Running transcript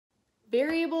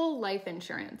Variable life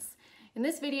insurance. In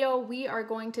this video, we are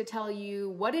going to tell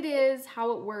you what it is,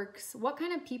 how it works, what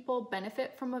kind of people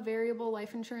benefit from a variable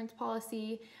life insurance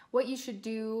policy, what you should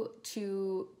do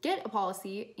to get a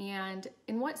policy, and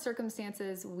in what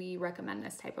circumstances we recommend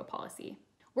this type of policy.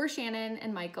 We're Shannon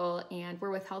and Michael, and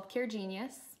we're with Healthcare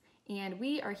Genius, and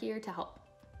we are here to help.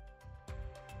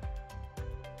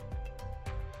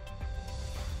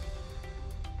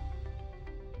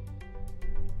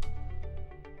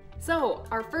 So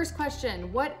our first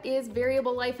question, what is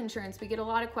variable life insurance? We get a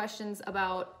lot of questions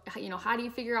about, how do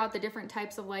you figure out the different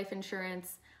types of life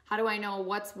insurance? How do I know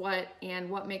what's what and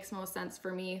what makes most sense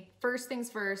for me? First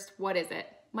things first, what is it?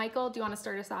 Michael, do you want to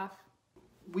start us off?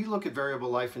 We look at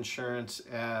variable life insurance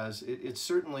as it's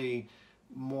certainly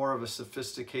more of a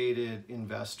sophisticated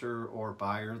investor or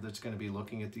buyer that's going to be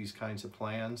looking at these kinds of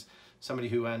plans. Somebody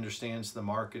who understands the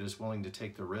market, is willing to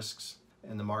take the risks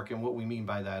in the market. And what we mean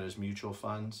by that is mutual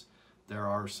funds. There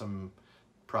are some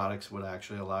products that would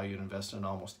actually allow you to invest in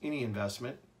almost any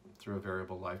investment through a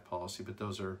variable life policy, but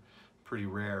those are pretty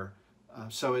rare.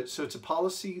 So it's a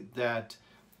policy that,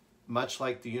 much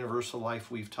like the universal life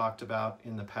we've talked about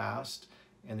in the past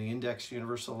and the index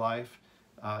universal life,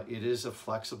 it is a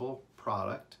flexible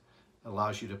product. It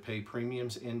allows you to pay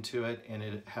premiums into it, and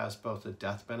it has both a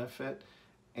death benefit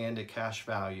and a cash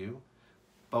value.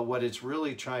 But what it's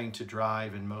really trying to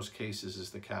drive in most cases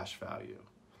is the cash value.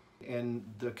 And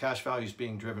the cash value is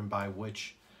being driven by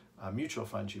which mutual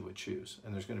funds you would choose.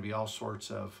 And there's going to be all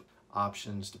sorts of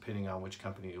options depending on which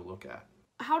company you look at.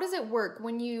 How does it work?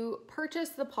 When you purchase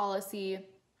the policy,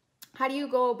 how do you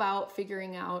go about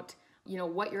figuring out,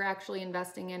 what you're actually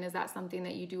investing in? Is that something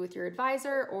that you do with your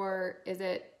advisor, or is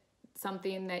it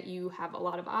something that you have a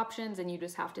lot of options and you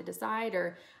just have to decide,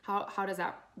 or how does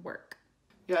that work?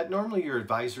 Yeah, normally your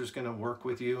advisor is going to work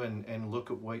with you and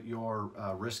look at what your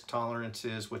risk tolerance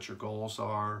is, what your goals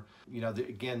are.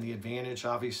 Again, the advantage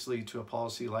obviously to a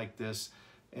policy like this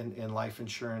and life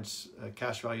insurance,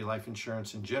 cash value life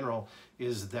insurance in general,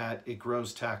 is that it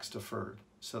grows tax deferred.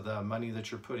 So the money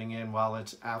that you're putting in, while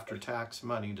it's after tax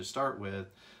money to start with,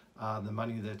 the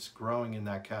money that's growing in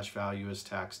that cash value is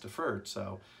tax deferred.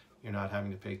 So you're not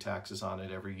having to pay taxes on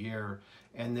it every year.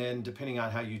 And then depending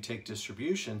on how you take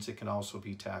distributions, it can also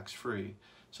be tax-free.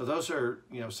 So those are,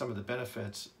 some of the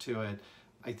benefits to it.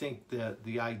 I think that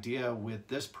the idea with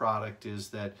this product is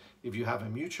that if you have a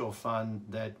mutual fund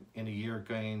that in a year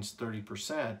gains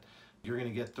 30%, you're going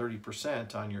to get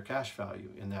 30% on your cash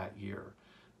value in that year,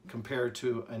 compared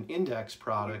to an index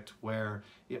product where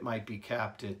it might be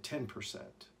capped at 10%.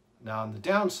 Now, on the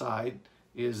downside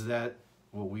is that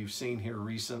what we've seen here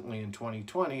recently in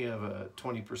 2020 of a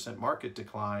 20% market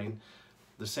decline,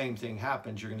 the same thing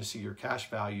happens. You're going to see your cash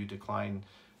value decline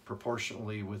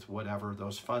proportionally with whatever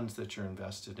those funds that you're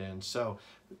invested in. So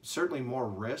certainly more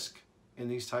risk in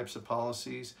these types of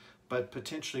policies, but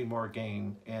potentially more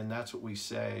gain. And that's what we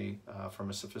say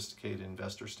from a sophisticated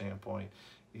investor standpoint,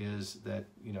 is that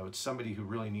it's somebody who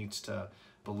really needs to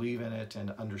believe in it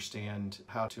and understand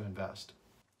how to invest.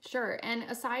 Sure. And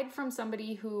aside from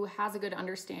somebody who has a good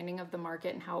understanding of the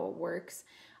market and how it works,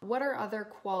 what are other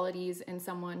qualities in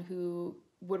someone who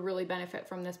would really benefit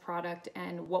from this product,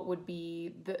 and what would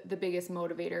be the biggest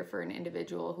motivator for an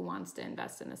individual who wants to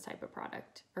invest in this type of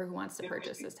product, or who wants to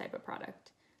purchase this type of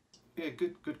product? Yeah,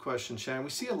 good question, Shannon.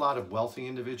 We see a lot of wealthy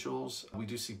individuals. We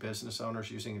do see business owners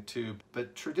using it too,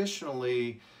 but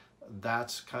traditionally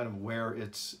that's kind of where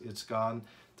it's gone.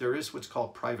 There is what's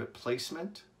called private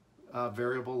placement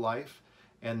variable life,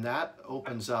 and that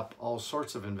opens up all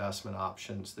sorts of investment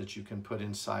options that you can put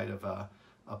inside of a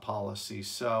policy.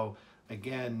 So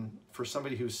again, for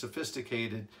somebody who's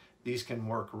sophisticated, these can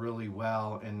work really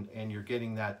well, and you're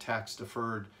getting that tax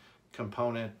deferred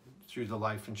component through the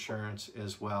life insurance,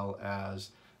 as well as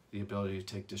the ability to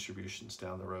take distributions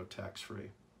down the road tax-free.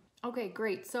 Okay,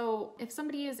 great. So if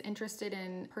somebody is interested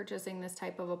in purchasing this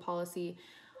type of a policy,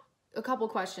 a couple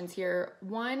questions here.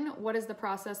 One, what does the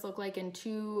process look like? And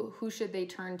two, who should they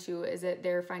turn to? Is it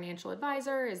their financial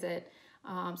advisor? Is it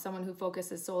someone who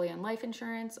focuses solely on life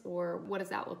insurance? Or what does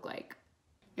that look like?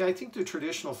 Yeah, I think the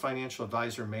traditional financial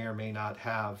advisor may or may not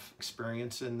have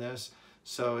experience in this.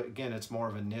 So again, it's more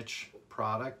of a niche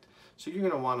product. So you're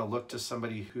going to want to look to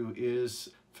somebody who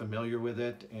is familiar with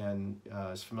it and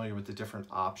is familiar with the different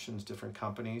options, different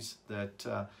companies that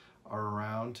are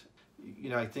around.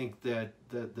 I think that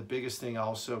the biggest thing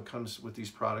also comes with these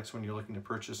products when you're looking to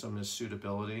purchase them is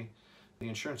suitability. The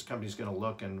insurance company is going to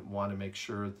look and want to make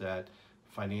sure that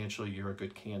financially you're a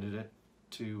good candidate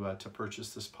to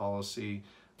purchase this policy.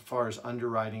 As far as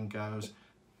underwriting goes,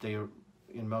 they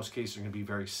in most cases are going to be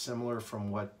very similar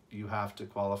from what you have to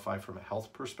qualify from a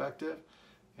health perspective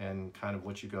and kind of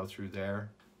what you go through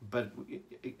there. But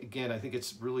again, I think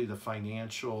it's really the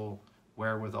financial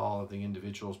wherewithal of the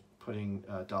individuals putting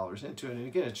dollars into it. And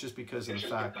again, it's just because of the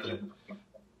fact that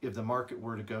if the market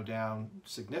were to go down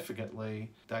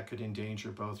significantly, that could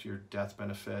endanger both your death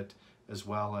benefit as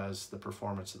well as the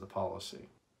performance of the policy.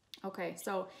 Okay,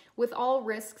 so with all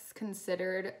risks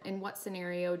considered, in what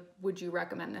scenario would you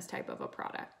recommend this type of a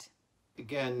product?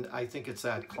 Again, I think it's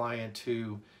that client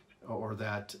who, or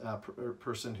that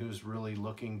person who's really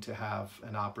looking to have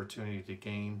an opportunity to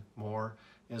gain more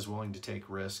and is willing to take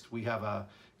risks. We have a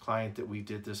client that we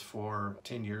did this for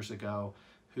 10 years ago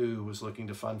who was looking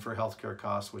to fund for healthcare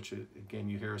costs, which again,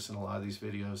 you hear us in a lot of these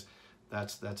videos.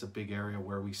 That's a big area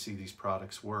where we see these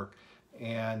products work.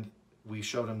 And we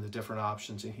showed him the different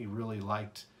options, and he really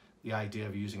liked the idea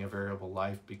of using a variable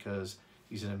life because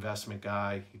he's an investment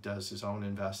guy. He does his own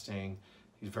investing.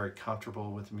 He's very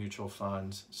comfortable with mutual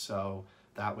funds. So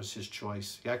that was his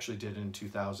choice. He actually did it in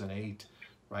 2008,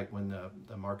 right when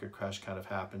the market crash kind of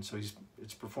happened. So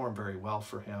it's performed very well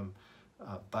for him.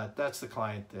 But that's the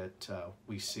client that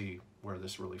we see where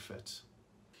this really fits.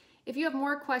 If you have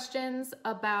more questions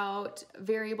about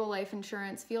variable life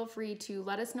insurance, feel free to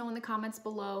let us know in the comments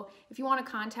below. If you want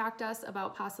to contact us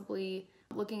about possibly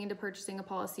looking into purchasing a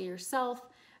policy yourself,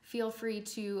 feel free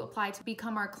to apply to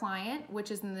become our client,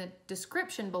 which is in the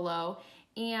description below.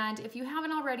 And if you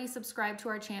haven't already subscribed to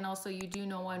our channel so you do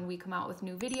know when we come out with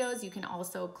new videos, you can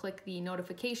also click the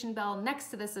notification bell next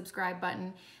to the subscribe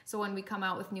button. So when we come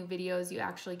out with new videos, you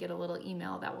actually get a little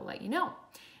email that will let you know.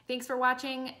 Thanks for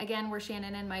watching. Again, we're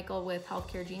Shannon and Michael with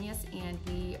Healthcare Genius, and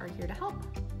we are here to help.